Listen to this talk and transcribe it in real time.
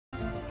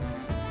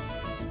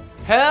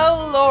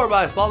Hello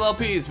everybody, it's Bob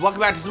LPs.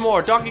 Welcome back to some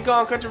more Donkey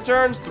Kong Country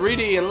Returns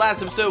 3D. In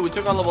last episode, we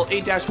took on level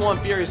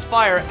 8-1 Furious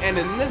Fire, and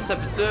in this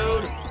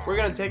episode, we're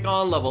going to take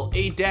on level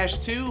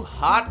 8-2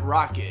 Hot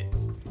Rocket.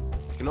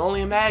 I can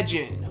only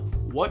imagine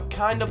what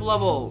kind of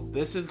level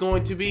this is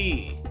going to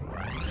be.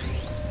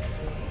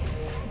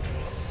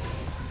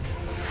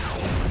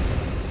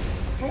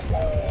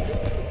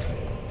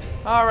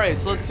 Alright,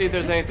 so let's see if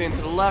there's anything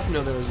to the left.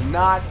 No, there's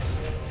not.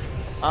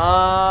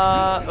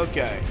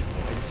 Okay.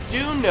 I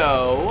do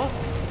know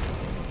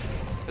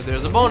that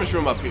there's a bonus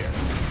room up here.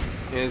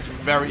 It's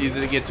very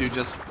easy to get to.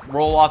 Just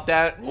roll off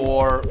that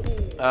or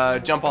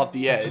jump off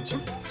the edge.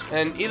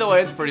 And either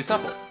way, it's pretty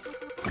simple.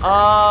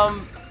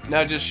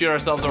 Now just shoot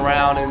ourselves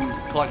around and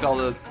collect all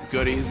the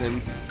goodies.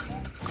 And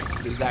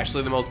this is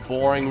actually the most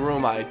boring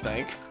room, I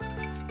think.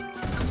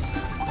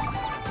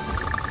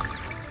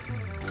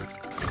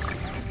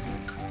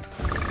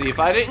 See, if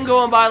I didn't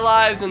go and buy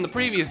lives in the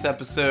previous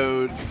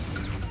episode,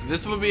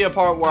 this would be a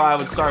part where I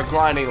would start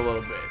grinding a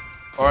little bit.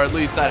 Or at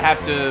least I'd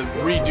have to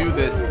redo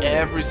this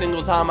every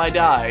single time I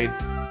died,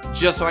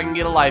 just so I can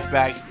get a life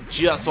back,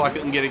 just so I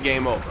couldn't get a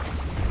game over.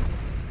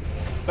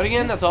 But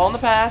again, that's all in the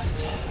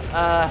past.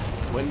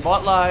 Went and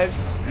bought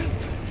lives,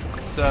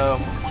 so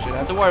shouldn't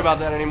have to worry about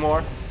that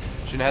anymore.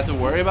 Shouldn't have to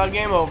worry about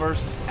game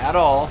overs at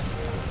all.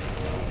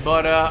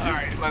 But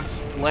alright,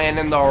 let's land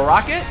in the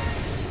rocket.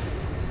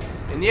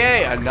 And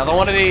yay, another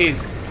one of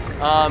these.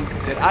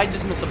 Did I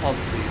just miss a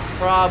puzzle piece?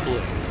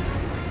 Probably.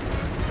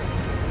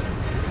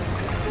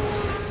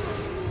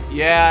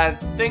 Yeah,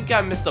 I think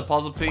I missed a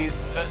puzzle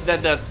piece.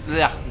 That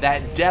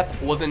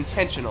death was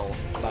intentional,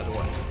 by the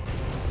way.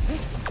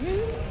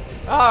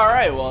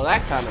 Alright, well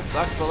that kind of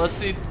sucks, but let's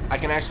see if I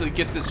can actually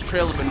get this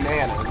trail of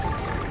bananas.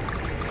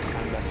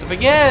 I messed up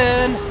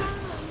again.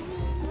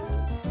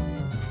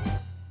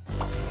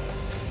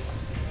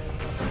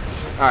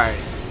 Alright.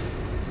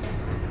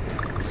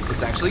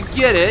 Let's actually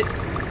get it.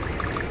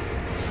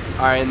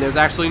 Alright, and there's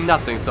actually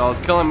nothing, so I was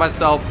killing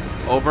myself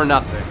over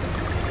nothing.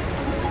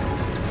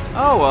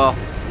 Oh well.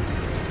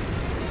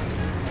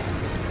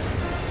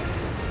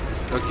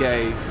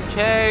 Okay,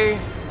 okay.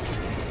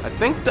 I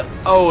think the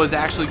O is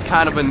actually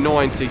kind of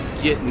annoying to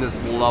get in this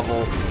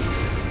level.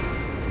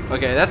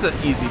 Okay, that's an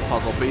easy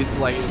puzzle piece.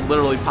 Like, it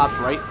literally pops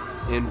right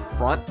in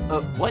front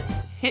of... What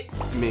hit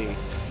me?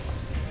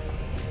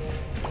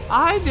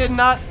 I did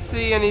not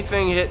see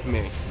anything hit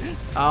me.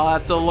 I'll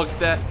have to look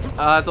back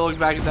at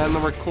that in the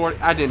record.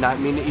 I did not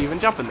mean to even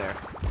jump in there.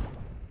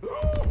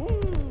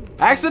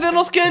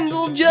 Accidental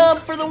skill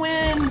jump for the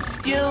win!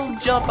 Skill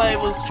jump, I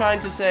was trying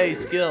to say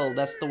skill.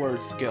 That's the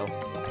word, skill.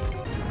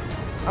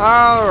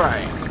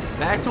 Alright.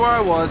 Back to where I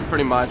was,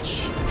 pretty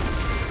much.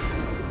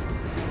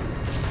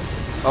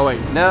 Oh, wait.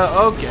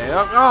 No, okay.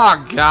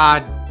 Oh,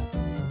 God.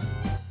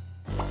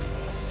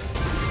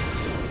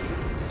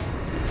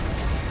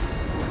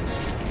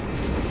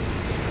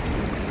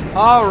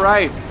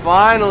 Alright,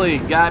 finally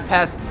got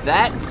past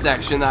that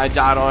section that I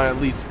died on at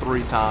least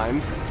 3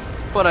 times.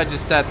 But I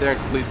just sat there in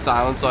complete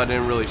silence, so I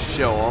didn't really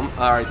show them.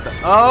 Alright, the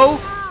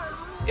O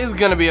is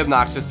going to be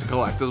obnoxious to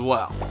collect as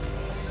well.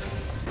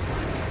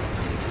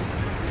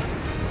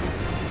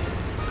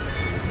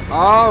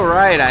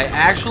 Alright, I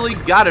actually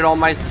got it on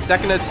my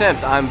second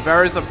attempt. I'm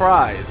very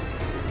surprised.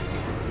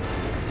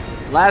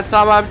 Last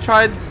time I've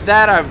tried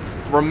that, I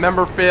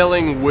remember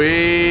failing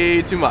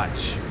way too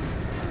much.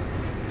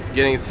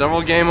 Getting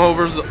several game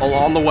overs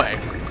along the way.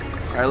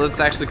 Alright, let's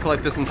actually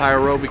collect this entire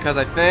row because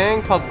I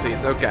think puzzle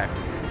piece. Okay.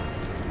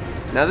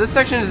 Now this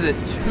section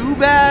isn't too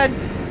bad.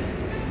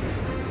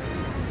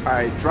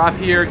 Alright, drop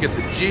here, get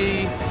the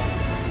G.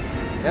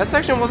 That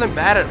section wasn't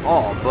bad at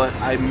all, but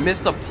I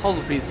missed a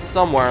puzzle piece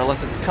somewhere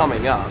unless it's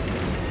coming up.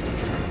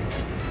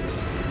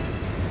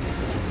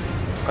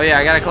 Oh yeah,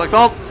 I gotta collect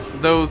all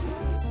those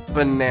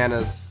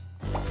bananas.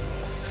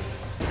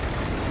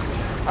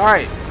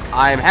 Alright,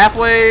 I am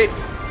halfway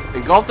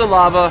engulfed in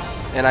lava,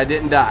 and I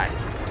didn't die.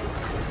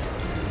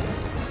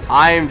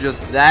 I am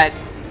just that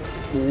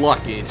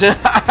lucky.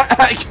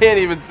 I can't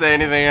even say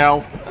anything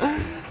else.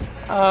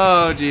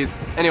 Oh, jeez.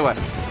 Anyway,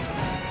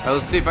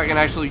 let's see if I can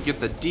actually get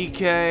the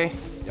DK.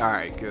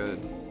 Alright, good.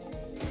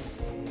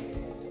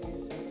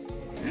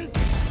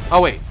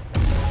 Oh, wait.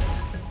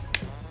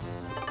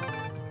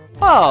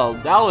 Well,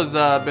 that was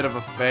a bit of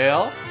a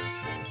fail.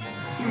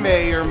 You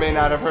may or may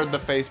not have heard the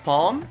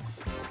facepalm.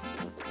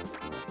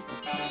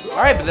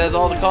 Alright, but there's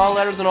all the call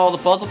letters and all the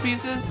puzzle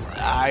pieces.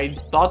 I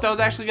thought that was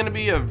actually going to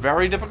be a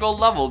very difficult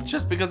level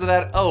just because of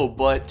that O,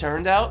 but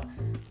turned out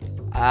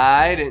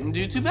I didn't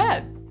do too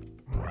bad.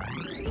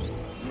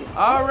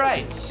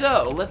 Alright,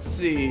 so let's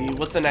see.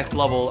 What's the next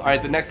level?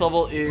 Alright, the next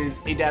level is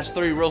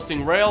 8-3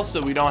 Roasting Rails,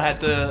 so we don't have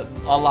to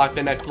unlock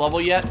the next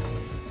level yet.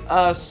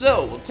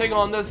 So, we'll take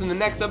on this in the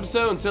next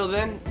episode. Until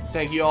then,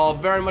 thank you all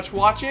very much for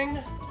watching,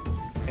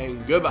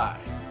 and goodbye.